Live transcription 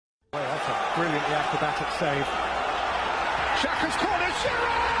Brilliantly acrobatic save. Xhaka's corner,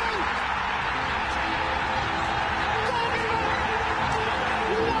 Giroud!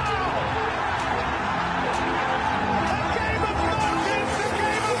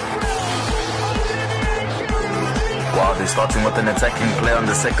 Wow, they're starting with an attacking play on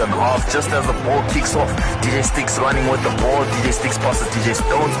the second half. Just as the ball kicks off, DJ Sticks running with the ball. DJ Sticks passes DJ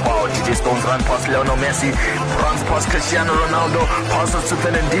Stones. Wow, DJ Stones run past Lionel Messi, runs past Cristiano Ronaldo, passes to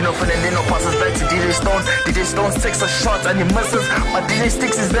Fernandinho. Fernandinho passes back to DJ Stones. DJ Stones takes a shot and he misses, but DJ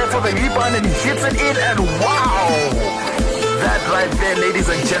Sticks is there for the rebound and he hits it in, and wow! That right there, ladies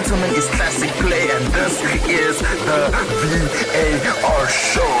and gentlemen, is classic play, and this is the VAR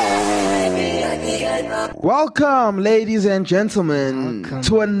show. Welcome, ladies and gentlemen,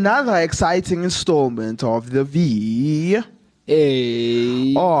 to another exciting installment of the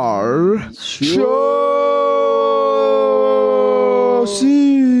VAR show.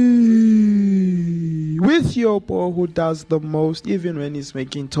 See, with your boy who does the most, even when he's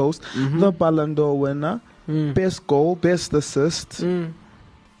making toast, the Ballon d'Or winner. Best goal, best assist,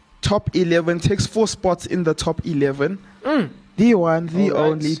 top 11, takes 4 spots in the top 11. The one, the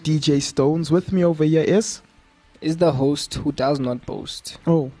only DJ Stones. With me over here is the host who does not boast.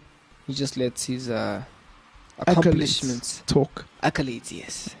 Oh, he just lets his accomplishments talk. Accolades,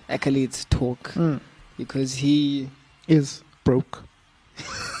 yes, accolades talk, because he is broke.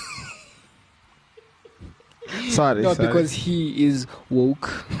 Sorry, not because he is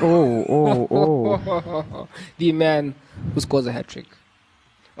woke. Oh. The man who scores a hat-trick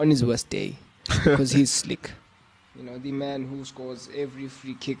on his worst day because he's slick. You know, the man who scores every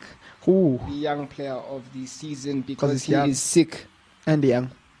free kick. Ooh. The young player of the season because he is sick. And young.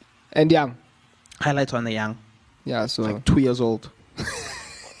 Highlight on the young. Yeah, so like 2 years old.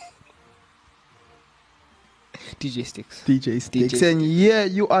 DJ Sticks. And yeah,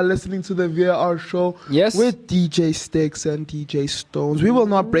 you are listening to the VAR show. Yes. With DJ Sticks and DJ Stones. We will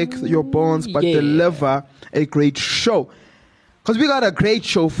not break your bones, but deliver a great show. Because we got a great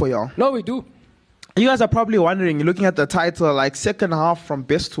show for y'all. No, we do. You guys are probably wondering, you're looking at the title, like second half from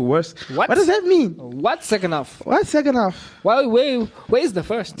best to worst. What does that mean? What second half? What second half? Where is the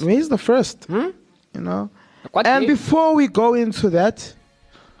first? Where is the first? You know? What and game? Before we go into that,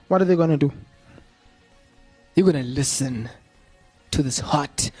 what are they going to do? You're going to listen to this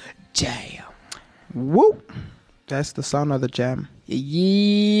hot jam. Woo! That's the sound of the jam.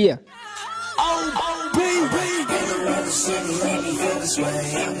 Yeah.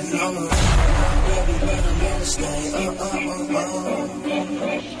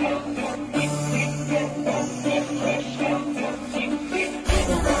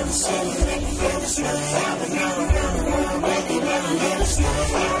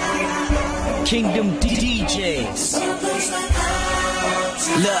 Kingdom DJs.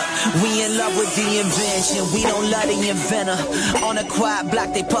 Look, we in love with the invention. We don't love the inventor. On a quiet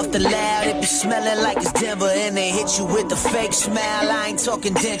block, they puff the loud. It be smelling like it's Denver, and they hit you with the fake smile. I ain't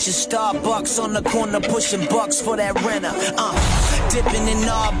talking dentures. Starbucks on the corner, pushing bucks for that renter. Dipping in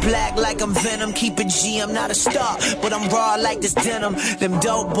all black like I'm Venom. Keep it G, I'm not a star, but I'm raw like this denim. Them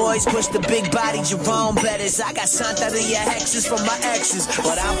dope boys push the big body Jerome Bettis. I got Santa Ria hexes from my exes,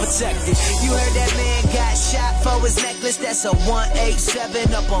 but I'm protected. You heard that man got shot for his necklace? That's a 187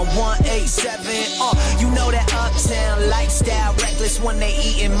 up on 187. You know that uptown lifestyle reckless when they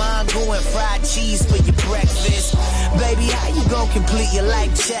eating mango and fried cheese for your breakfast. Baby, how you gon' complete your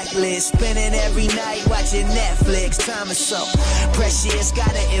life checklist? Spending every night watching Netflix. Time is so precious,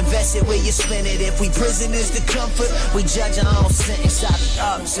 gotta invest it where you spend it. If we prisoners to comfort, we judge our own sentence out of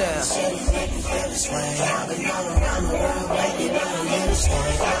uptown.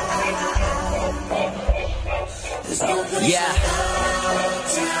 Yeah.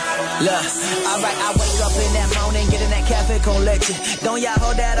 Look, alright, I wake up in that morning, get in that cafe con leche. Don't y'all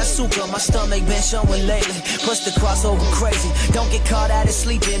hold that azúcar, my stomach been showing lately. Push the crossover crazy, don't get caught out of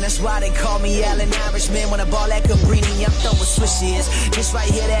sleeping. That's why they call me Allen Irishman. When I ball at Cabrini, I'm throwing swishes. This right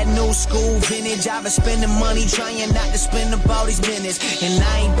here, that new school vintage. I've been spending money trying not to spend up all these minutes. And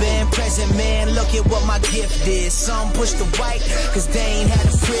I ain't been present, man, look at what my gift is. Some push the white, cause they ain't had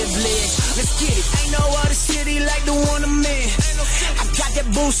the privilege. Let's get it, ain't no other city like the one I'm in. I got that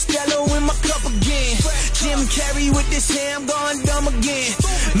Bustelo in my cup again. Jim Carrey with this hair, I'm going dumb again.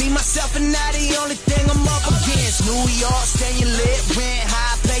 Me, myself, and I, the only thing I'm up against. New York, staying lit, rent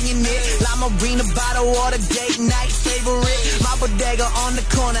high, paying it. La Marina, bottle water, date night favorite. My bodega on the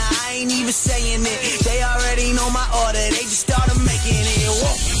corner, I ain't even saying it. They already know my order, they just started making it.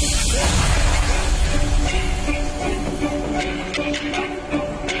 Whoa.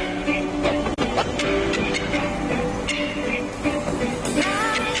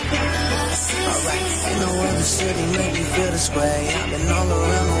 city make you feel this way. I've been all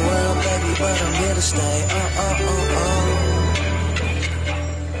around the world, baby, but I'm here to stay.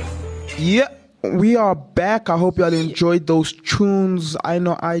 Yeah, we are back. I hope y'all enjoyed those tunes. I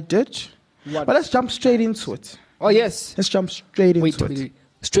know I did. What? But let's jump straight into it. Oh, yes. Let's jump straight into it. Wait.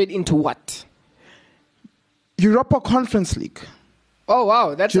 Straight into what? Europa Conference League. Oh,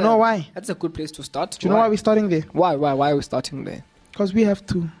 wow. Do you know why? That's a good place to start. Do you know why we're starting there? Why are we starting there? Because we have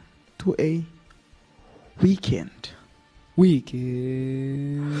to do a weekend. Roundup!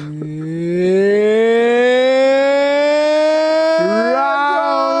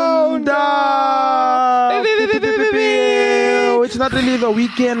 It's not really the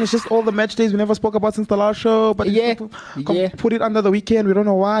weekend, it's just all the match days we never spoke about since the last show. But put it under the weekend, we don't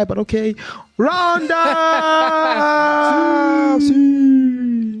know why, but okay. Roundup!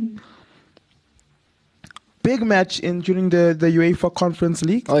 Big match during the UEFA Conference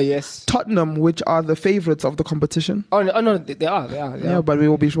League. Oh, yes. Tottenham, which are the favorites of the competition. Oh, no, they are. Yeah, but we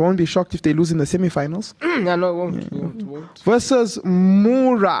won't be shocked if they lose in the semi-finals. No, it won't. Versus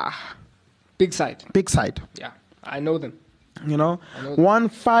Mura. Big side. Yeah, I know them.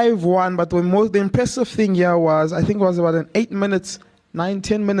 1-5-1. But the impressive thing here was, I think it was about an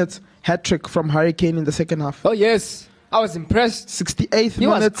 10 minutes hat-trick from Hurricane in the second half. Oh, yes. I was impressed. 68th He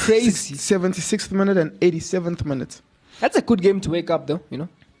minute, was crazy. 76th minute, and 87th minute. That's a good game to wake up, though,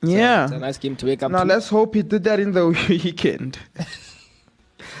 Yeah. It's a nice game to wake up Now, to. let's hope he did that in the weekend.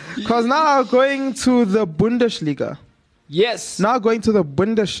 Because now going to the Bundesliga. Yes. Now going to the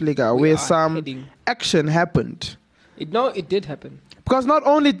Bundesliga, where are some heading. action happened. It did happen. Because not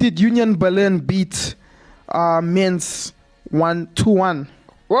only did Union Berlin beat Mainz 2-1.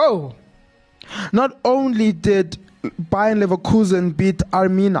 Whoa. Not only did Bayern Leverkusen beat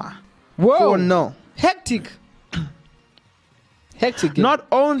Armina 4-0. Hectic game. Not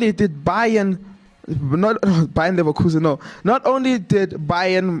only did Bayern Leverkusen, not only did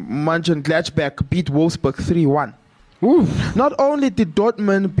Bayern Mönchengladbach beat Wolfsburg 3-1. Not only did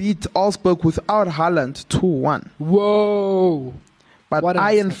Dortmund beat Augsburg without Haaland 2-1. Whoa. But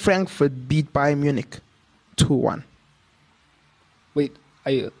Bayern Frankfurt beat Bayern Munich 2-1. Wait,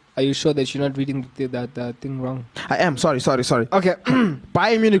 are you sure that you're not reading the thing wrong? I am. Sorry. Okay.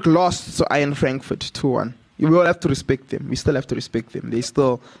 Bayern Munich lost to Bayern Frankfurt 2-1. We all have to respect them. We still have to respect them. They're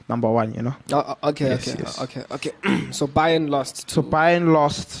still number one, Okay. Yes. Okay. So Bayern lost. Bayern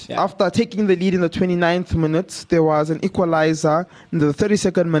lost. Yeah. After taking the lead in the 29th minute, there was an equalizer in the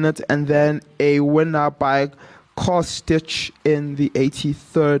 32nd minute and then a winner by Kostic in the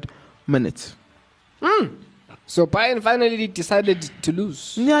 83rd minute. So Bayern finally decided to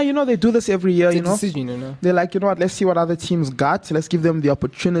lose. Yeah, they do this every year, It's a decision, They're like, what, let's see what other teams got. Let's give them the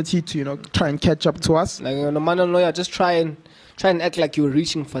opportunity to, try and catch up to us. Like, Manon, just try and act like you're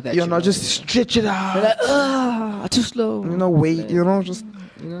reaching for that. Just stretch it out. You're like, too slow. Wait, just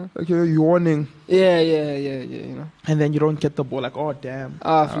like yawning. Yeah. And then you don't get the ball, like, oh, damn.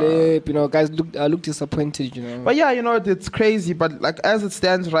 Flip, guys look disappointed, But yeah, it's crazy. But like as it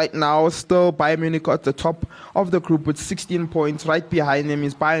stands right now, still Bayern Munich at the top of the group with 16 points. Right behind them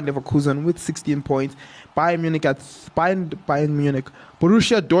is Bayern Leverkusen with 16 points. Bayern Munich,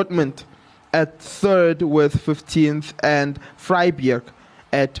 Borussia Dortmund at third with 15th, and Freiburg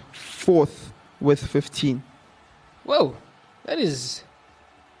at fourth with 15. Whoa, that is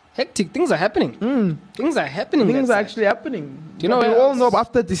hectic. Things are happening. Things are happening. Things are actually happening. Do you know? We all know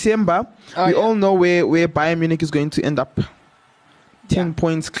after December, we all know where Bayern Munich is going to end up. 10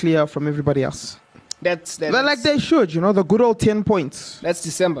 points clear from everybody else. That's like they should, the good old 10 points. That's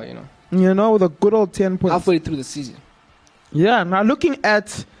December, the good old 10 points. Halfway through the season. Yeah, now looking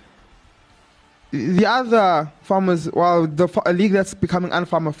at the other farmers, a league that's becoming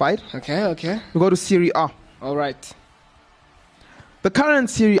unfarmified. Okay. We go to Serie A. All right. The current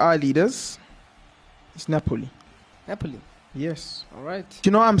Serie A leaders is Napoli. Yes. All right. Do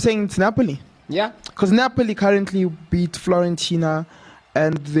you know why I'm saying it's Napoli? Yeah. Because Napoli currently beat Fiorentina,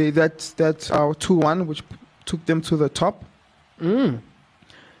 and that's 2-1, which took them to the top.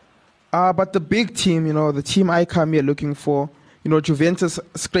 But the big team, the team I come here looking for, Juventus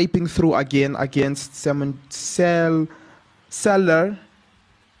scraping through again against Seller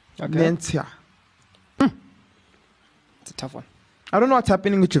Mentia. It's a tough one. I don't know what's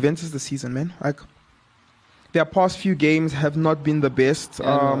happening with Juventus this season, man. Like, their past few games have not been the best. They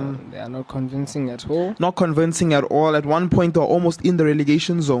are not convincing at all. Not convincing at all. At one point, they're almost in the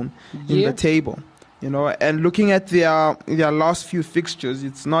relegation zone in the table. And looking at their last few fixtures,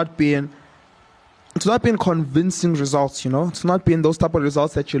 it's not been convincing results. It's not been those type of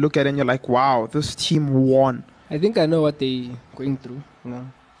results that you look at and you're like, wow, this team won. I think I know what they're going through.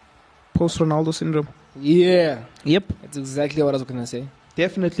 Post Ronaldo syndrome. Yeah. Yep. That's exactly what I was going to say.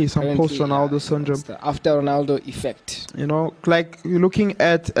 Definitely some Currently, post-Ronaldo syndrome. it's the after Ronaldo effect. You know, like you're looking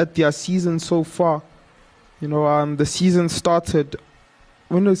at their season so far. You know, the season started.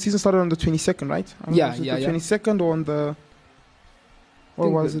 When the season started on the 22nd, right? I don't know, was it the 22nd or on the.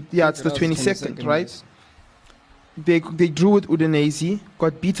 What was it? Yeah, it's the 22nd, right? Yes. They drew with Udinese,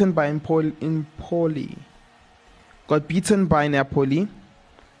 got beaten by Empoli, got beaten by Napoli,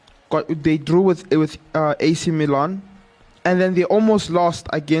 they drew with AC Milan, and then they almost lost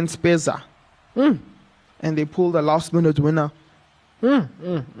against Pesa, and they pulled a last-minute winner,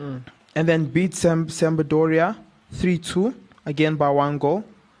 and then beat Sampdoria 3-2 again by 1 goal,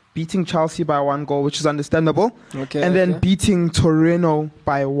 beating Chelsea by 1 goal, which is understandable, then beating Torino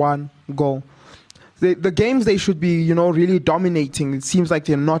by 1 goal. The games they should be, you know, really dominating. It seems like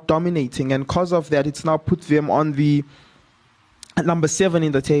they're not dominating, and because of that, it's now put them on the number 7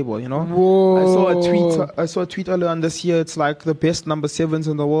 in the table. You know, Whoa. I saw a tweet earlier on this year. It's like the best number 7s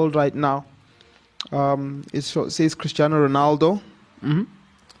in the world right now. It says Cristiano Ronaldo.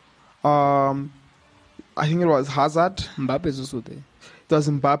 I think it was Hazard. Mbappe is also there. It was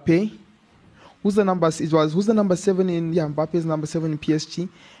Mbappe. Who's the number 7 in Mbappe is number 7 in PSG,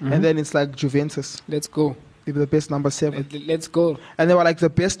 and then it's like Juventus. Let's go. They were the best number 7. Let's go. And they were like the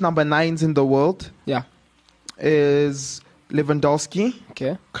best number 9s in the world. Yeah. Is Lewandowski,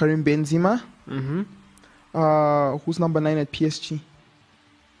 Okay. Karim Benzema. Who's number 9 at PSG?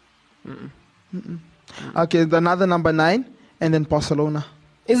 Okay, another number 9, and then Barcelona.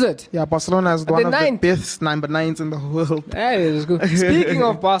 Is it? Yeah, Barcelona is one of the ninth? best number 9s in the world. That is good. Speaking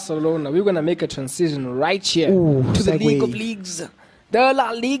of Barcelona, we're going to make a transition right here to the segue. League of Leagues. The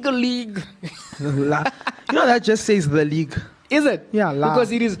La Liga League. You know, that just says the league. Is it? Yeah, La.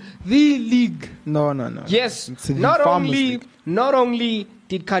 Because it is the league. No. Yes. It's the Not Farmers only League. not only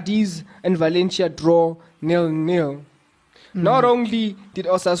did Cadiz and Valencia draw 0-0, not only did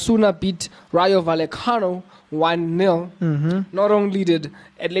Osasuna beat Rayo Vallecano 1-0, not only did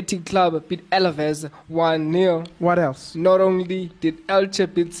Athletic Club beat Alaves 1-0, What else? not only did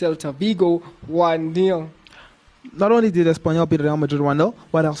Elche beat Celta Vigo 1-0, Not only did Espanyol beat Real Madrid 1-0,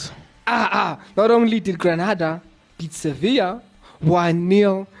 what else? not only did Granada beat Sevilla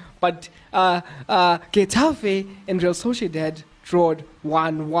 1-0, but Getafe and Real Sociedad drawed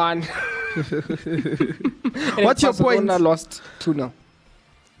 1-1. What's your point? Barcelona lost 2-0.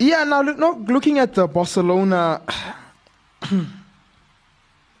 Yeah, now looking at the Barcelona,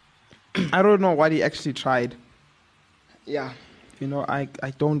 I don't know what he actually tried. Yeah. You know, I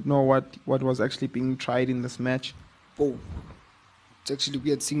don't know what was actually being tried in this match. Oh, it's actually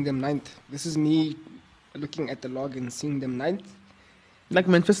weird seeing them 9th. This is me looking at the log and seeing them 9th. Like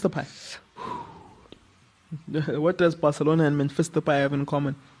Memphis Depay. What does Barcelona and Memphis Depay have in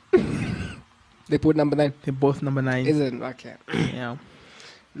common? They put number 9. They're both number 9. Isn't okay. Yeah.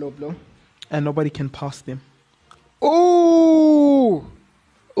 Low blow. And nobody can pass them. Ooh.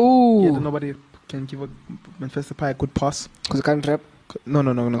 Yeah, nobody can give Memphis Depay a good pass. Because you can't rap. No.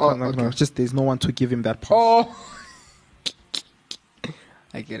 Okay. It's just there's no one to give him that pass. Oh.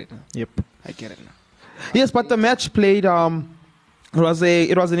 I get it now. Yep. I get it now. Yes, but the match played. It was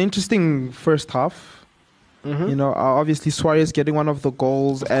an interesting first half. You know, obviously Suarez getting one of the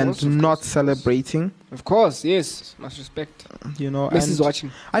goals and not celebrating. Of course, yes. Much respect. You know, Messi's and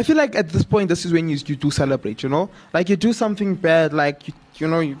watching. I feel like at this point, this is when you do celebrate. You know, like you do something bad, like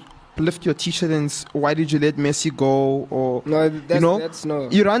you lift your t-shirt and why did you let Messi go? Or No, that's no.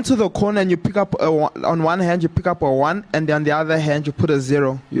 you run to the corner and you pick up on one hand you pick up a 1 and then on the other hand you put a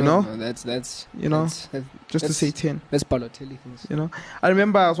 0. You know, that's you know, just to say 10. That's Balotelli things. You know, I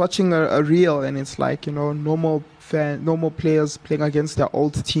remember I was watching a reel and it's like, you know, normal players playing against their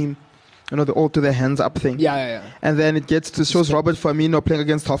old team. You know, the all to their hands up thing. Yeah. And then it shows Robert Firmino playing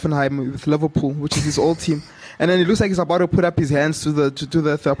against Hoffenheim with Liverpool, which is his old team. And then it looks like he's about to put up his hands to do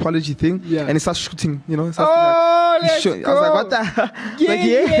the apology thing. Yeah. And he starts shooting, you know. Let's go. I was like, what the?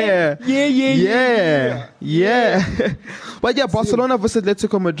 Yeah. But yeah, Barcelona versus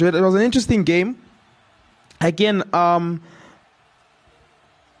Atletico Madrid. It was an interesting game. Again,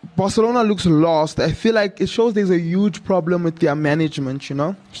 Barcelona looks lost. I feel like it shows there's a huge problem with their management, you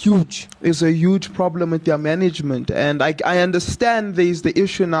know? Huge. There's a huge problem with their management. And I understand there's the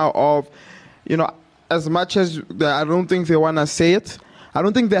issue now of, you know, as much as I don't think they want to say it, I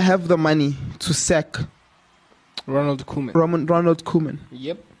don't think they have the money to sack Ronald Koeman. Ronald Koeman.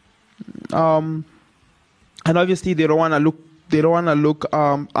 Yep. And obviously they don't want to look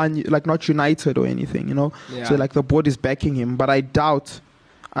like not united or anything, you know? Yeah. So like the board is backing him. But I doubt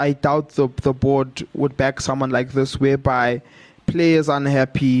the board would back someone like this, whereby players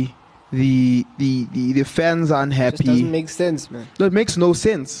unhappy, the fans are unhappy. Just doesn't make sense, man. That makes no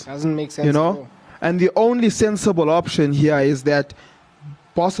sense. Doesn't make sense. You at know, all. and the only sensible option here is that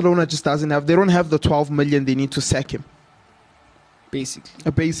Barcelona just they don't have the 12 million they need to sack him.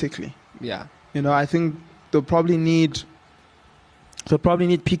 Basically. Yeah. You know, I think they'll probably need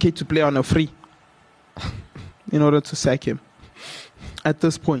PK to play on a free in order to sack him at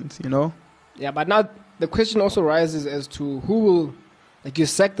this point, you know. Yeah, but now the question also rises as to who will, like, you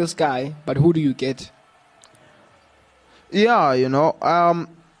sack this guy, but who do you get? Yeah, you know,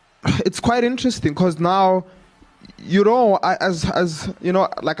 it's quite interesting because now, you know, as you know,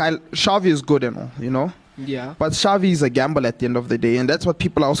 like Xavi is good and all, you know. Yeah. But Xavi is a gamble at the end of the day, and that's what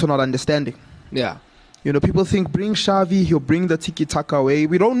people are also not understanding. Yeah. You know, people think bring Xavi, he'll bring the tiki-taka away.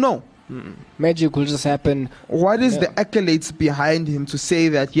 We don't know. Magic will just happen. What is the accolades behind him to say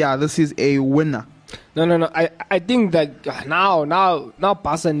that, yeah, this is a winner? No. I think that now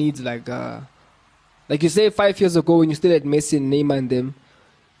Barca needs like you say 5 years ago when you still had Messi and Neymar and them,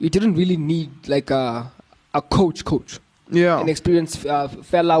 you didn't really need like a coach. Yeah. An experienced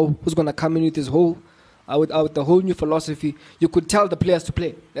fella who's gonna come in with his whole with the whole new philosophy. You could tell the players to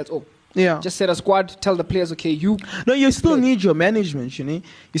play. That's all. Yeah. Just set a squad, tell the players, okay, you... No, you still need your management, you know.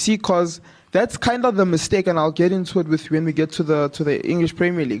 You see, because that's kind of the mistake, and I'll get into it with when we get to the English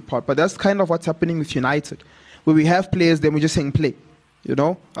Premier League part, but that's kind of what's happening with United, where we have players, then we're just saying play, you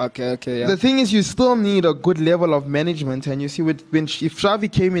know. Okay, yeah. The thing is, you still need a good level of management, and you see, if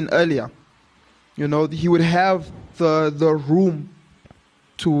Xavi came in earlier, you know, he would have the room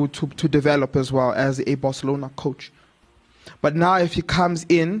to develop as well as a Barcelona coach. But now if he comes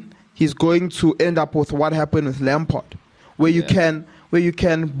in, he's going to end up with what happened with Lampard, where you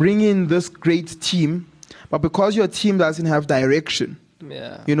can bring in this great team, but because your team doesn't have direction,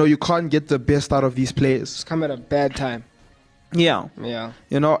 you know, you can't get the best out of these players. It's come at a bad time. Yeah.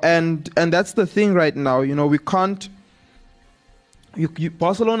 You know, and that's the thing right now. You know, we can't.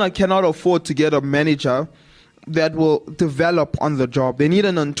 Barcelona cannot afford to get a manager that will develop on the job. They need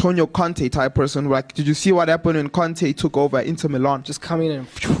an Antonio Conte type person. Like, did you see what happened when Conte took over Inter Milan? Just come in and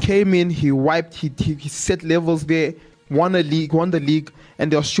came in, he wiped, he set levels there, won the league,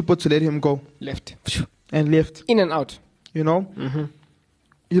 and they were stupid to let him go. Left. In and out. You know? Mm-hmm.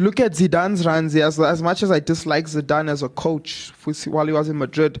 You look at Zidane's runs, as much as I dislike Zidane as a coach while he was in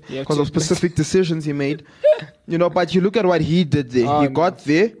Madrid because of specific decisions he made, you know, but you look at what he did there. He got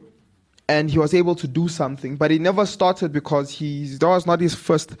there, and he was able to do something, but he never started because that was not his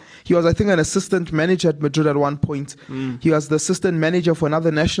first. He was, I think, an assistant manager at Madrid at one point. He was the assistant manager for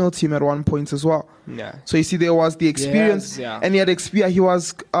another national team at one point as well. Yeah. So you see, there was the experience, and he had experience. He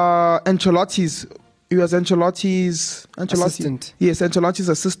was Ancelotti's. He was Ancelotti's assistant. Yes, Ancelotti's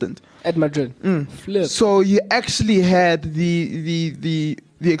assistant at Madrid. Flip. So he actually had the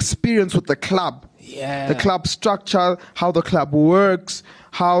experience with the club. Yeah. The club structure, how the club works,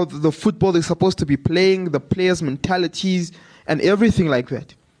 how the football is supposed to be playing, the players' mentalities, and everything like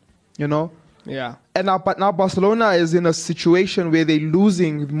that. You know? Yeah. But now Barcelona is in a situation where they're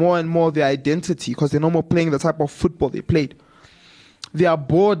losing more and more their identity because they're no more playing the type of football they played. Their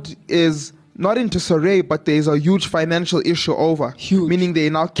board is not in disarray, but there's a huge financial issue over. Huge. Meaning they're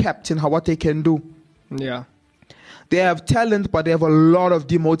now capped in what they can do. Yeah. They have talent, but they have a lot of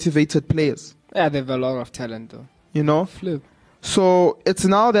demotivated players. Yeah, they have a lot of talent, though. You know? Flip. So it's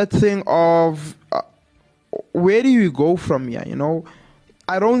now that thing of where do you go from here, you know?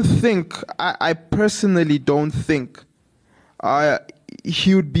 I personally don't think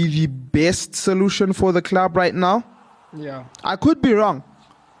he would be the best solution for the club right now. Yeah. I could be wrong.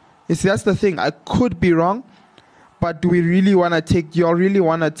 You see, that's the thing. I could be wrong. But do we really want to take, you really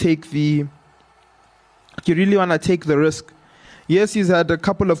want to take the risk? Yes, he's had a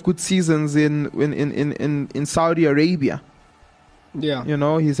couple of good seasons in Saudi Arabia. Yeah. You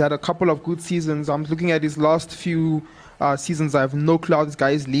know, he's had a couple of good seasons. I'm looking at his last few seasons. I have no clue how this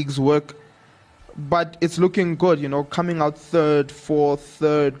guy's leagues work. But it's looking good, you know, coming out third, fourth.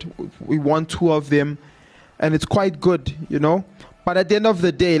 We won 2 of them. And it's quite good, you know. But at the end of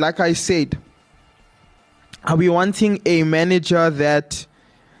the day, like I said, are we wanting a manager that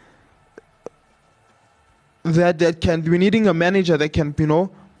we're needing a manager that can, you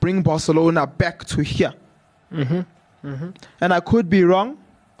know, bring Barcelona back to here. And I could be wrong,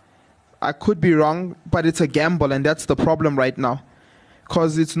 but it's a gamble, and that's the problem right now.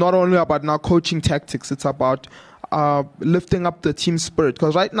 Because it's not only about now coaching tactics, it's about lifting up the team spirit.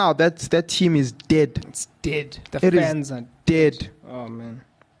 Because right now, that team is dead. It's dead. The fans are dead. Oh, man.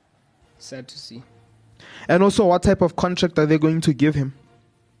 Sad to see. And also, what type of contract are they going to give him?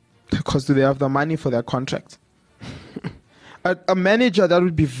 Because do they have the money for that contract? A manager that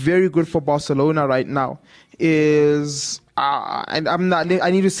would be very good for Barcelona right now is, and I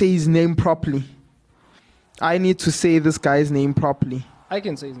need to say his name properly. I need to say this guy's name properly. I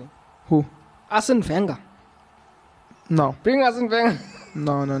can say his name. Who? Arsene Wenger. No. Bring Arsene Wenger.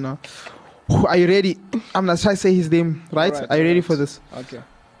 No. Are you ready? I'm going to try to say his name, right? Are you ready for this? Okay.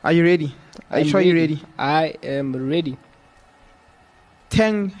 Are you ready? Are you sure you're ready? I am ready.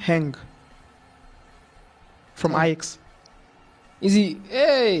 Ten Hag from Ajax. Is he?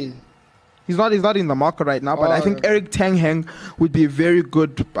 Hey. He's not in the market right now, but I think Eric Ten Hag would be a very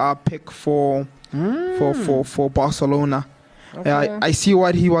good pick for Barcelona. Okay. I see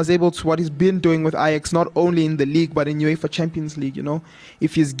what he's been doing with Ajax, not only in the league but in UEFA Champions League. You know,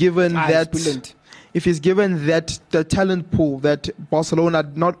 if he's given the talent pool that Barcelona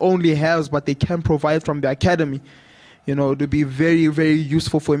not only has but they can provide from the academy, you know, to be very, very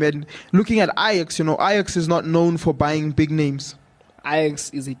useful for him. And looking at Ajax, you know, Ajax is not known for buying big names. Ajax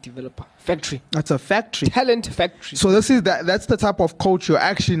is a developer factory. That's a factory. Talent factory. So that's the type of coach you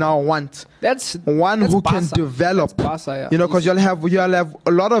actually now want. That's who Barca. can develop. That's Barca, yeah. You know, because you'll have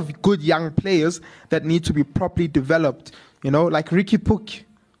a lot of good young players that need to be properly developed. You know, like Ricky Puig.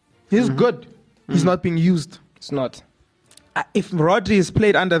 He's good. He's not being used. It's not. If Rodri is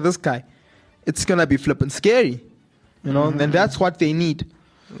played under this guy, it's gonna be flipping scary. You know, and that's what they need.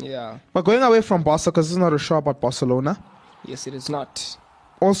 Yeah. But going away from Barca, because this is not a show about Barcelona. Yes, it is not.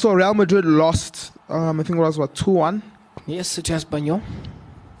 Also, Real Madrid lost, I think it was, 2-1? Yes, it has Espanyol.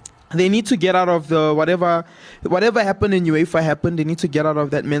 They need to get out of the whatever happened in UEFA happened. They need to get out of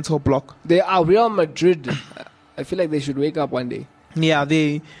that mental block. They are Real Madrid. I feel like they should wake up one day. Yeah,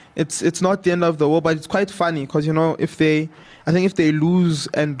 it's not the end of the world, but it's quite funny because, you know, if they lose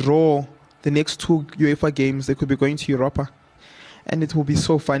and draw the next 2 UEFA games, they could be going to Europa. And it will be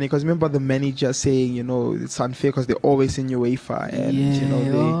so funny because remember the manager saying, you know, it's unfair because they're always in UEFA and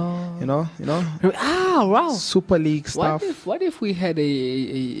you know, wow, Super League stuff. What if we had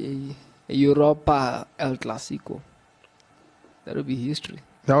a Europa El Clasico? That would be history.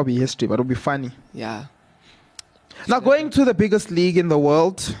 That would be history, but it would be funny. Yeah. Now going to the biggest league in the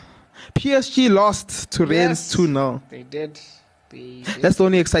world, PSG lost to Rennes 2-0. They did. That's the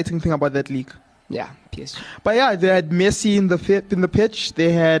only exciting thing about that league. Yeah, PSG. But yeah, they had Messi in the pitch.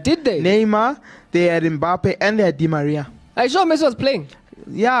 They had Neymar, they had Mbappe, and they had Di Maria. I saw Messi was playing.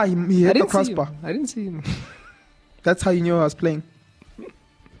 Yeah, he hit the crossbar. I didn't see him. That's how you knew I was playing. He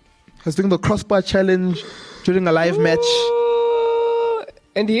was doing the crossbar challenge during a live match.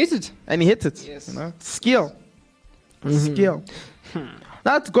 And he hit it. Yes. You know? Skill. Skill.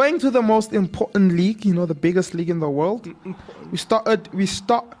 Now going to the most important league, you know, the biggest league in the world. We start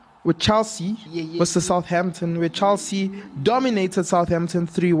with Chelsea versus Southampton, where Chelsea dominated Southampton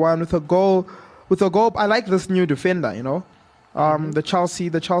 3-1 with a goal. I like this new defender, you know, the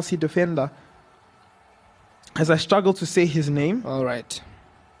Chelsea defender. As I struggle to say his name. All right.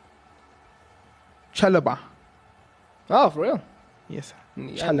 Chalobah. Oh, for real? Yes.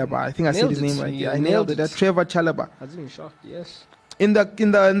 Chalobah. I think I said his name right. Yeah, I nailed it. That's Trevor Chalobah. I was even shocked. Yes. In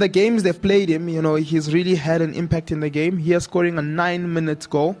the games they've played him, you know, he's really had an impact in the game. He is scoring a 9-minute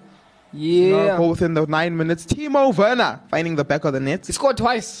goal. Yeah. You know, both in the 9 minutes. Timo Werner finding the back of the net. He scored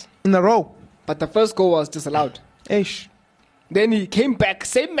twice in a row. But the first goal was disallowed. Ish. Then he came back,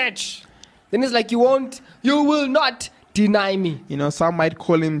 same match. Then it's like, you will not deny me. You know, some might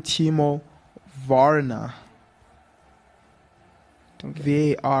call him Timo Werner.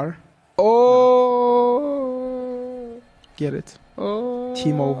 V-A-R. Oh. Get it? Oh.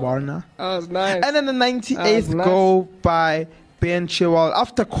 Timo Werner. That was nice. And then the 98th goal by Ben Chilwell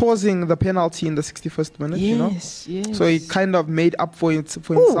after causing the penalty in the 61st minute. Yes. So he kind of made up for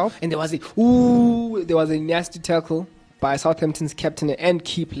himself. And there was a nasty tackle by Southampton's captain and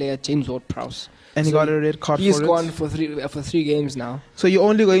key player James Ward-Prowse. And he got a red card for it. He's gone for 3 games now. So you're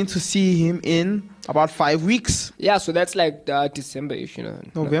only going to see him in about 5 weeks. Yeah, so that's like December-ish, you know.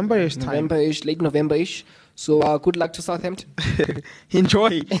 November-ish time. November-ish, late November-ish. So good luck to Southampton.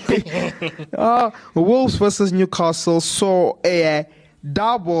 Enjoy. Wolves versus Newcastle saw a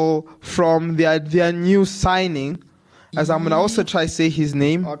double from their new signing. As I'm going to also try to say his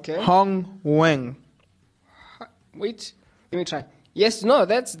name. Okay. Hong Weng. Wait, let me try. Yes, no,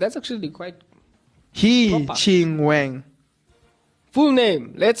 that's actually quite proper. Ching Weng. Full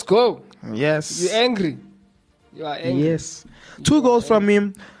name. Let's go. Yes. You're angry. You are angry. Yes. 2 goals from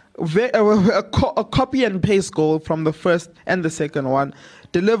him. A copy and paste goal from the first and the second one,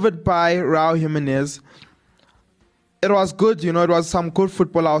 delivered by Raul Jimenez. It was good, you know. It was some good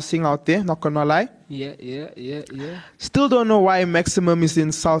football I was seeing out there. Not gonna lie. Yeah. Still don't know why Maximum is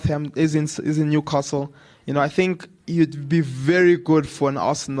in Southampton, is in Newcastle. You know, I think he'd be very good for an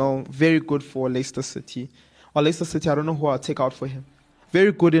Arsenal, very good for Leicester City. Or Leicester City, I don't know who I'll take out for him.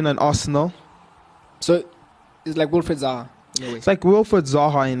 Very good in an Arsenal. So it's like Wilfred Zaha in a way. It's like Wilfred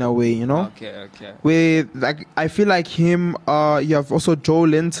Zaha in a way, you know? Okay. Where, like, I feel like him, you have also Joe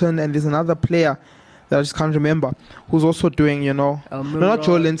Linton, and there's another player that I just can't remember, who's also doing, you know... No, not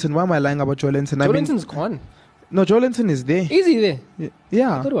Joe Linton. Why am I lying about Joe Linton? Joe Linton's gone. No, Joe Linton is there. Is he there?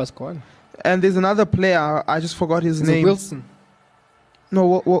 Yeah. I thought he was gone. And there's another player, I just forgot his name. Is it Wilson?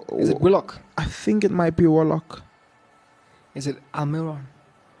 No, is it Willock? I think it might be Warlock. Is it Almiron?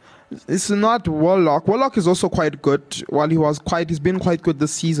 It's not Warlock. Warlock is also quite good. While he's been quite good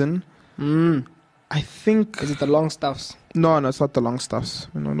this season. I think... Is it the long stuffs? No, it's not the long stuffs.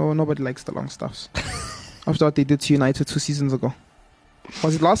 No, nobody likes the long stuffs. After what they did to United 2 seasons ago.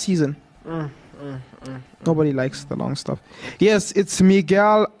 Was it last season? Nobody likes the long stuff. Yes, it's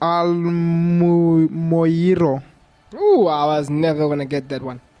Miguel Almoiro. Ooh, I was never going to get that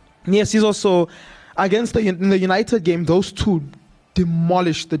one. Yes, he's also... Against in the United game, those two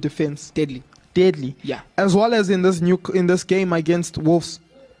demolished the defense. Deadly. Yeah. As well as in this game against Wolves.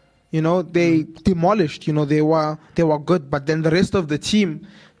 You know, they demolished, you know, they were good, but then the rest of the team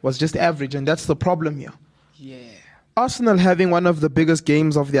was just average, and that's the problem here. Yeah. Arsenal, having one of the biggest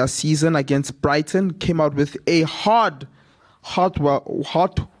games of their season against Brighton, came out with a heartwarming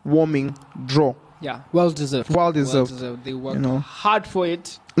draw. Yeah, well deserved. They worked hard for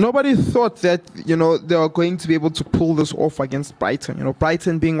it. Nobody thought that, you know, they were going to be able to pull this off against Brighton. You know,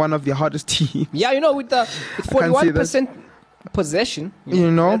 Brighton being one of the hardest teams. Yeah, you know, with 41% possession, you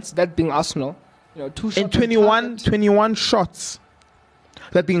know, that being Arsenal. You know, 2 shots and 21 shots.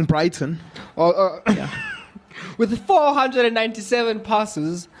 That being Brighton. Yeah. With 497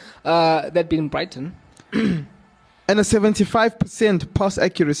 passes, that being Brighton. And a 75% pass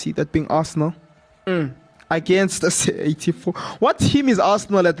accuracy, that being Arsenal. Against 84. What team is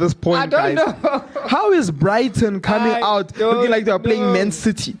Arsenal at this point, guys? I don't know. How is Brighton coming out looking like they are playing Man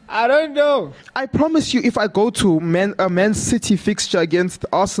City? I don't know. I promise you, if I go to a Man City fixture against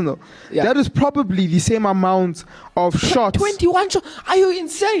Arsenal, that is probably the same amount of shots. 21 shots? Are you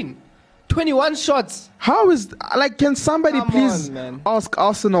insane? 21 shots. How is... Like, can somebody please ask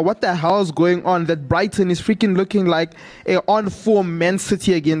Arsenal what the hell is going on that Brighton is freaking looking like a on-form Man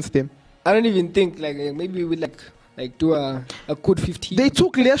City against them? I don't even think, maybe we do a good 15. They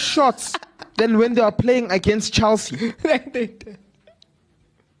took less shots than when they were playing against Chelsea. What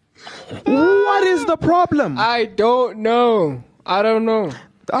is the problem? I don't know.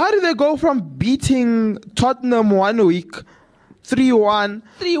 How did they go from beating Tottenham 1 week, 3-1,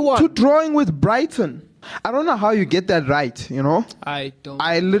 to drawing with Brighton? I don't know how you get that right, you know? I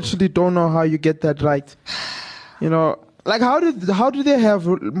literally don't know how you get that right. You know... Like, how do they have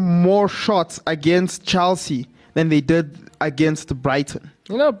more shots against Chelsea than they did against Brighton?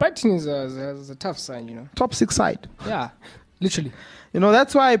 You know, Brighton is a tough side, you know. Top 6 side. Yeah, literally. You know,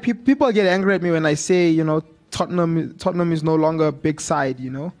 that's why people get angry at me when I say, you know, Tottenham is no longer a big side, you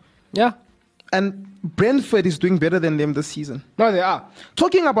know. Yeah. And Brentford is doing better than them this season. No, they are.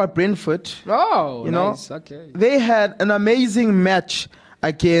 Talking about Brentford. Oh, nice. Okay. They had an amazing match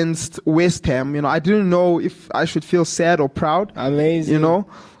against West Ham. You know, I didn't know if I should feel sad or proud. Amazing. You know,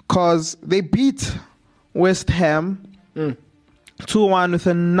 because they beat West Ham 2-1 with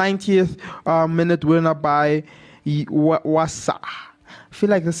a 90th minute winner by Wasa. I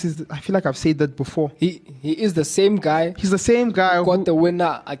feel like I've said that before. He is the same guy. He's the same guy who got the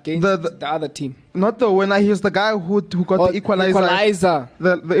winner against the other team. Not the winner. He's the guy who got the equalizer.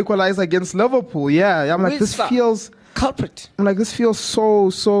 The equalizer against Liverpool. Yeah. I'm like, this feels... culprit. I'm like, this feels so.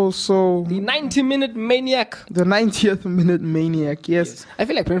 The 90-minute maniac. The 90th minute maniac, yes. I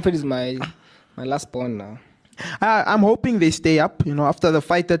feel like Brentford is my last born now. I'm hoping they stay up, you know, after the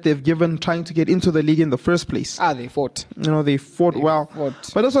fight that they've given trying to get into the league in the first place. They fought. You know, they fought well.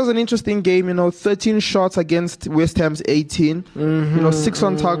 But this was an interesting game, you know, 13 shots against West Ham's 18. You know, 6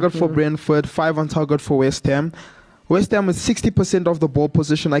 on target for Brentford, 5 on target for West Ham. West Ham with 60% of the ball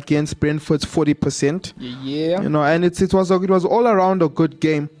position against Brentford's 40%. Yeah. You know, and it was all around a good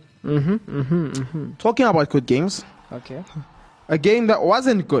game. Talking about good games. Okay. A game that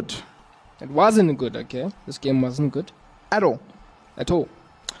wasn't good. It wasn't good, okay. This game wasn't good. At all.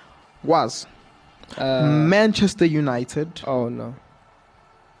 Was Manchester United. Oh, no.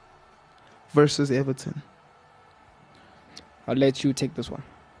 Versus Everton. I'll let you take this one.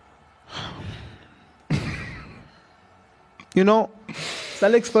 You know,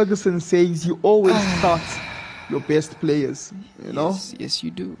 Alex Ferguson says you always start your best players, you know? Yes,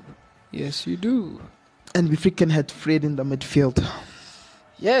 you do. Yes, you do. And we freaking had Fred in the midfield.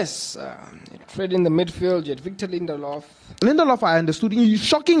 Yes, Fred in the midfield, you had Victor Lindelof. Lindelof, I understood.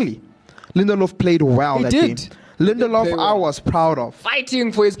 Shockingly, Lindelof played well He that did. game. Lindelof, play well. I was proud of.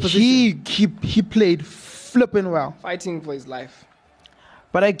 Fighting for his position. He played flipping well. Fighting for his life.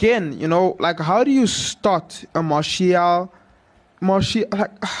 But again, you know, like, how do you start a Martial,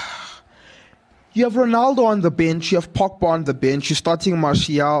 like, you have Ronaldo on the bench, you have Pogba on the bench, you're starting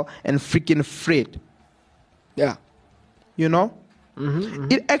Martial and freaking Fred. Yeah. You know?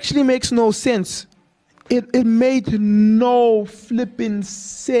 It actually makes no sense. It made no flipping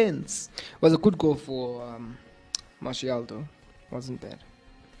sense. It was a good goal for Martial, though. Wasn't bad.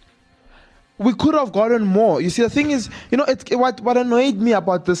 We could have gotten more. You see, the thing is, you know, what annoyed me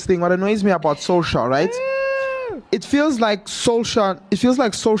about this thing, what annoys me about Solskjaer, right? It feels like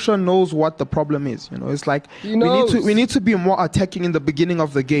Solskjaer knows what the problem is. You know, it's like He knows. we need to be more attacking in the beginning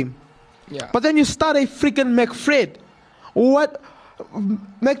of the game. Yeah. But then you start a freaking McFred. What?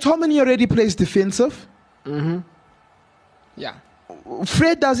 McTominay already plays defensive. Yeah.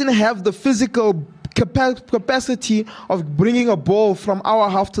 Fred doesn't have the physical capacity of bringing a ball from our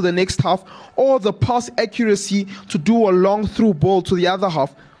half to the next half, or the pass accuracy to do a long through ball to the other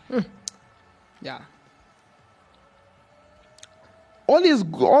half. Yeah.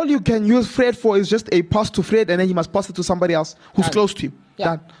 All you can use Fred for is just a pass to Fred, and then he must pass it to somebody else who's Done. close to him.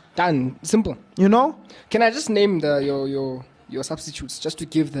 Yeah. Done. Simple. You know? Can I just name your substitutes just to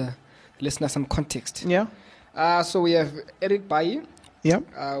give the listener some context? Yeah. So we have Eric Bailly. Yeah.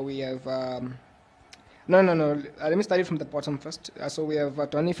 We have no. Let me start it from the bottom first. So we have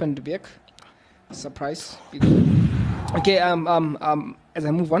Donny van de Beek. Surprise. Okay. As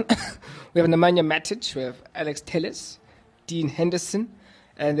I move on, we have Nemanja Matic. We have Alex Telles, Dean Henderson,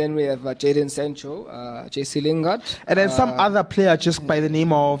 and then we have Jadon Sancho, JC Lingard, And then some other player just by the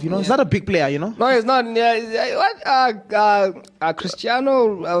name of, you know, it's not a big player, you know? No, it's not. What? Cristiano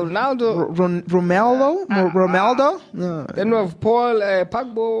Ronaldo. Ronaldo? Yeah. Then we have Paul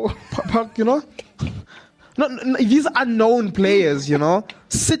Pogba. You know? No, these unknown players, you know,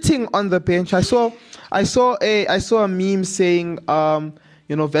 sitting on the bench. I saw a meme saying,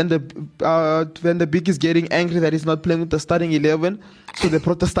 you know, Van der Beek is getting angry that he's not playing with the starting 11, so they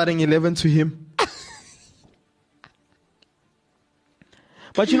brought the starting 11 to him.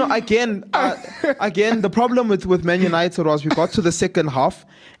 But you know, again, the problem with Man United was we got to the second half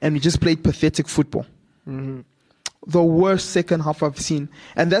and we just played pathetic football. The worst second half I've seen,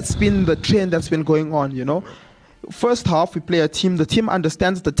 and that's been the trend that's been going on. You know, first half we play a team. The team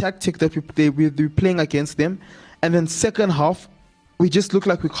understands the tactic that we're playing against them, and then second half we just look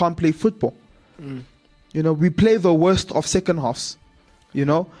like we can't play football. You know, we play the worst of second halves. You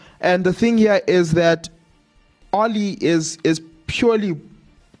know, and the thing here is that Oli is purely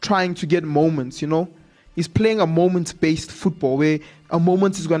trying to get moments. You know, he's playing a moment-based football where a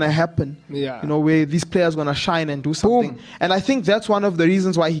moment is going to happen. Yeah. You know, where these players going to shine and do something. Boom. And I think that's one of the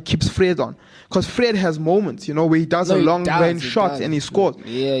reasons why he keeps Fred on. Because Fred has moments, you know, where he does a long-range shot and he scores.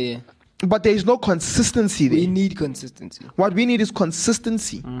 Yeah. But there is no consistency there. We need consistency. What we need is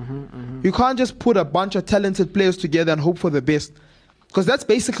consistency. You can't just put a bunch of talented players together and hope for the best. Because that's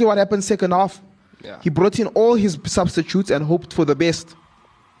basically what happened second half. Yeah. He brought in all his substitutes and hoped for the best.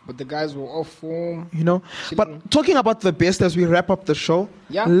 But the guys were off form. You know, but talking about the best as we wrap up the show,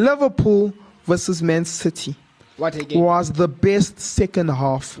 Yeah. Liverpool versus Man City What a game. was the best second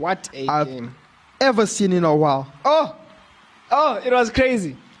half What a I've game. ever seen in a while. Oh, it was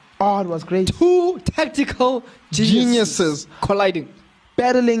crazy. Oh, it was great. Two tactical geniuses colliding.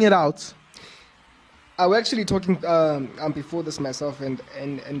 Battling it out. I was actually talking before this myself and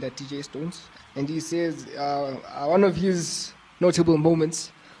DJ Stones, and he says one of his notable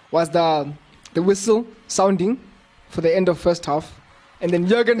moments was the whistle sounding for the end of first half, and then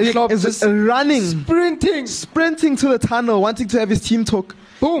Jurgen Klopp Is just running, sprinting to the tunnel, wanting to have his team talk.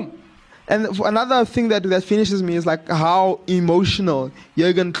 Boom. And another thing that finishes me is like how emotional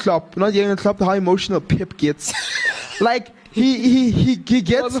how emotional Pep gets. Like he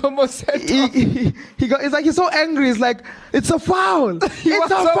gets. Was almost set It's like he's so angry. It's like it's a foul. It's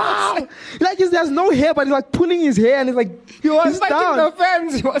a foul. Like there's no hair, but he's like pulling his hair, and it's like He was he's fighting down. the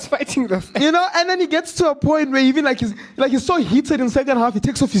fans. He was fighting the fans. You know, and then he gets to a point where even he's so heated in second half, he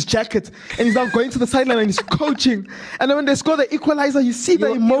takes off his jacket and he's now going to the sideline and he's coaching. And then when they score the equalizer, you see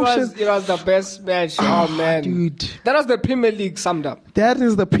the emotion. It was the best match. Oh man, dude, that was the Premier League summed up. that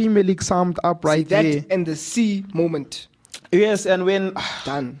is the Premier League summed up right that there. and the C moment. Yes, and when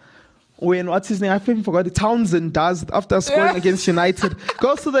what's his name? I forgot. Townsend does after scoring against United,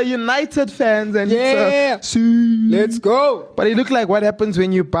 goes to the United fans and Yeah. see. Let's go. But it looked like what happens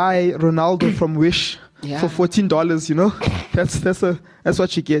when you buy Ronaldo from Wish. Yeah. for $14. You know, that's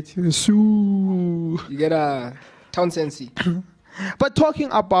what you get. You get a town sensi. But talking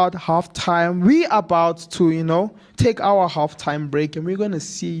about halftime, we about to, take our halftime break, and we're going to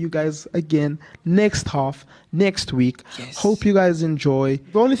see you guys again next week. Yes. Hope you guys enjoy.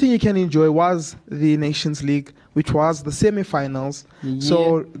 The only thing you can enjoy was the Nations League, which was the semi-finals. Yeah.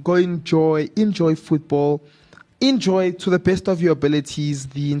 So go enjoy football. Enjoy to the best of your abilities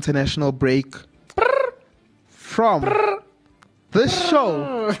the international break. From this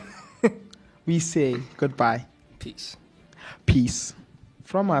show, we say goodbye. Peace.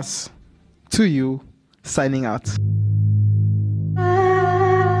 From us to you, signing out.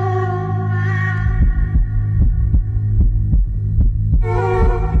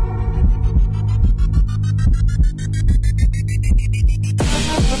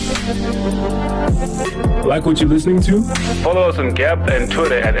 Like what you're listening to? Follow us on Gap and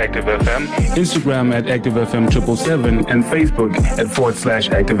Twitter at ActiveFM. Instagram at ActiveFM777 and Facebook at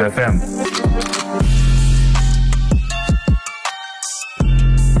 /ActiveFM.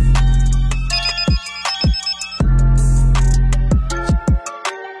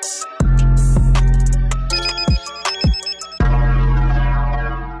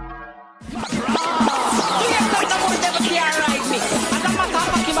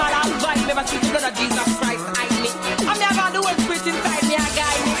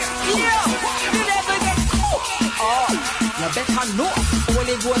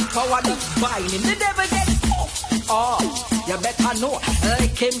 Power just bind him, the devil get cuffed. Oh, you better know,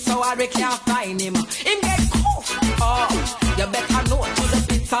 like him so I can't find him. Him get cuffed. Oh, you better know, to the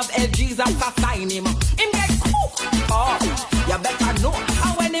pits of hell Jesus assign him. Him get cuffed. Oh, you better know,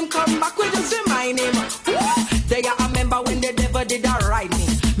 and when him come back we just remind him. They I remember when the devil did ride me.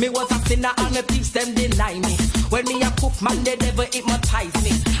 Me was a sinner and the peace them deny me. When me a cook man, the devil hypnotize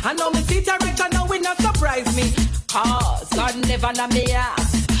me. I know me see the record now will not surprise me. Cause God never na me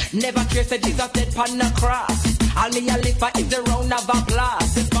ass. Never trace that Jesus dead on the cross. All me a live for is the round of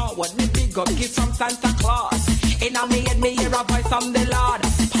applause. The forward me big up kiss from Santa Claus. In a me head me hear a voice from the Lord.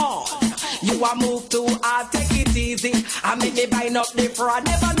 Pause. You a move too hard, take it easy. I make me bind up the fraud.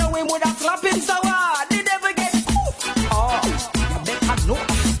 Never know him would have slapped him so hard. They never get poof. Oh, you better know.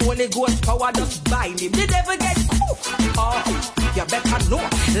 Holy Ghost power just bind him. They never get poof. Oh, you better know.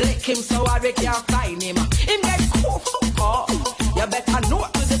 Lick him so hard we can't find him. Him get poof. Oh, you better know.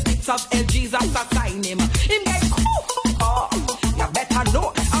 To the pits of hell Jesus assign him. Him get poof. Oh, you better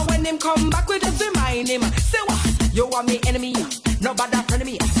know. And when him come back we just remind him. Say what? You are me enemy. Nobody friend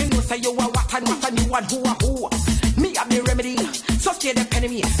me. Me know say you are what and you are who. Me have me remedy. So stay the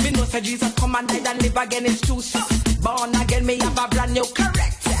enemy. Me know say Jesus come and died and live again. It's true. So born again me have a brand new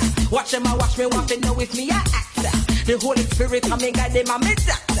character. Watch them and watch me want to know if me a actor. The Holy Spirit and me guide them and me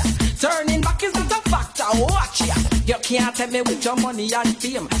doctor. Turning back is not a factor. Watch ya. You can't tell me with your money and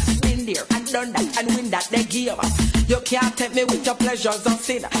fame. Been there and done that and win that they game. You can't tell me with your pleasures of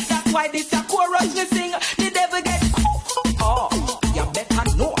sin. That's why this a chorus me sing. The devil get cool. Oh, you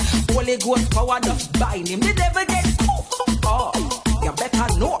better know. Holy Ghost power just bind him. The devil get cool. Oh, you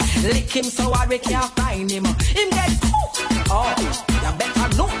better know. Lick him so hard we can't find him. Him get cool. Oh, you better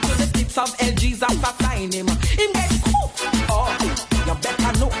know. To the tips of hell Jesus assign him. Him get cool. Oh, you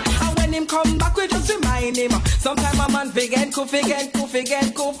better know. And when him come back we just remind him. Sometime a man again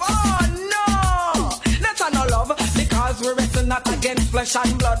goof. Oh no, that's not love. Because we're wrestling not against flesh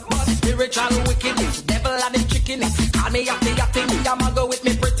and blood, but spiritual wickedness. Devil and the chickeness. Call me after your thing, I'ma go with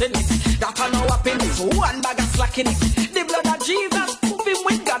me prettiness. That I know happiness, one bag of slackiness. The blood of Jesus, moving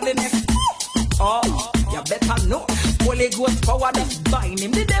with godliness. Oh, you better know. Holy Ghost power just bind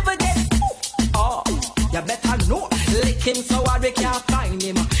him. The devil get poof. Oh, you better know. Lick him so hard we can't find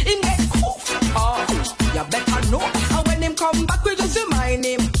him. Him get poof. Oh, you better know. And when him come back we just remind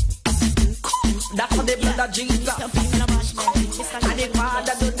him. That's how the blood of Jesus. And the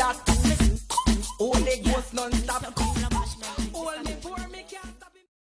Father do that. Holy Ghost non-stop.